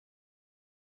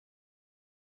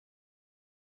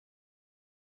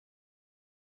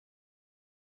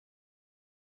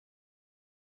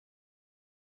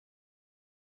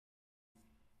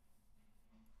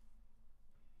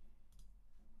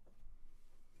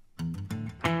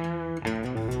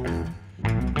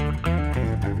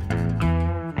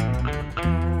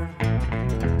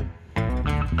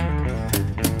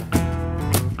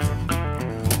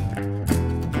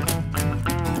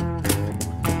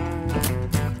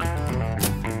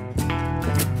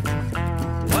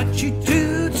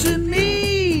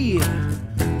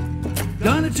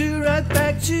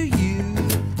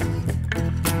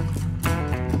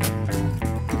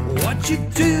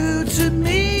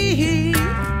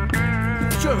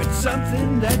sure it's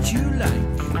something that you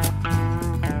like.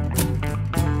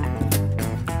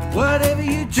 Whatever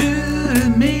you do to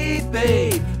me,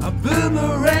 babe, I'll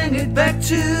boomerang it back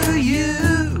to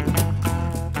you.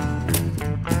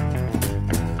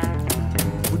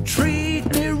 Well, treat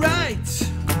me right,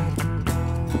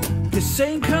 this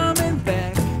ain't coming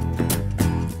back.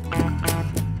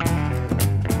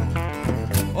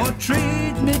 Or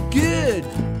treat me good,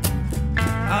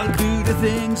 I'll do the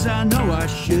things I know I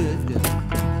should.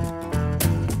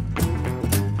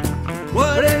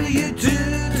 Whatever you do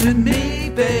to me,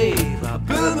 babe, I'll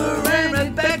boomerang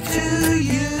right back to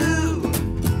you.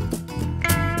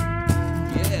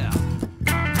 Yeah.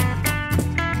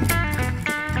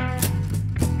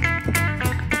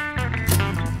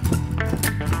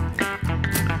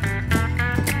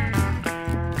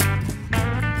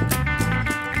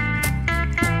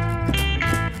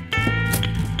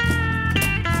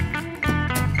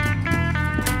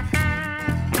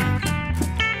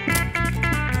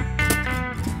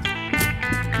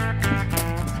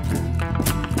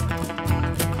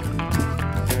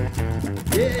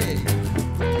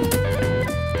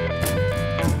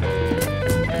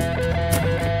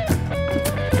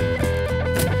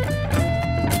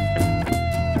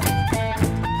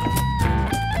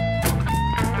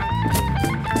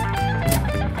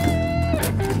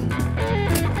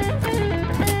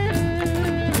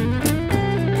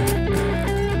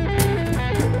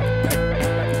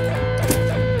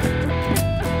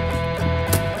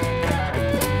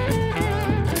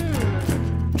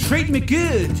 Treat me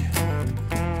good,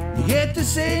 yet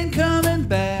this ain't coming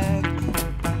back.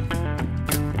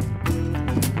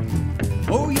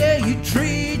 Oh yeah, you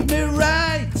treat me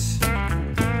right,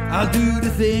 I'll do the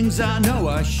things I know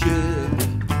I should.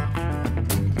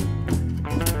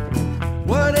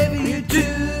 Whatever you do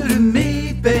to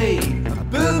me, babe, I'll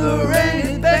boomerang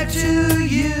it back to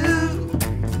you.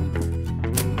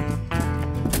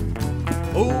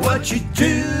 Oh, what you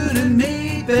do to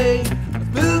me, babe,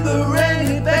 boomerang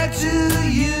it back to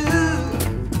you.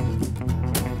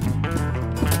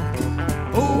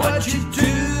 Oh, what you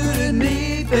do to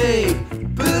me, babe,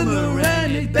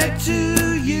 boomerang it back to you.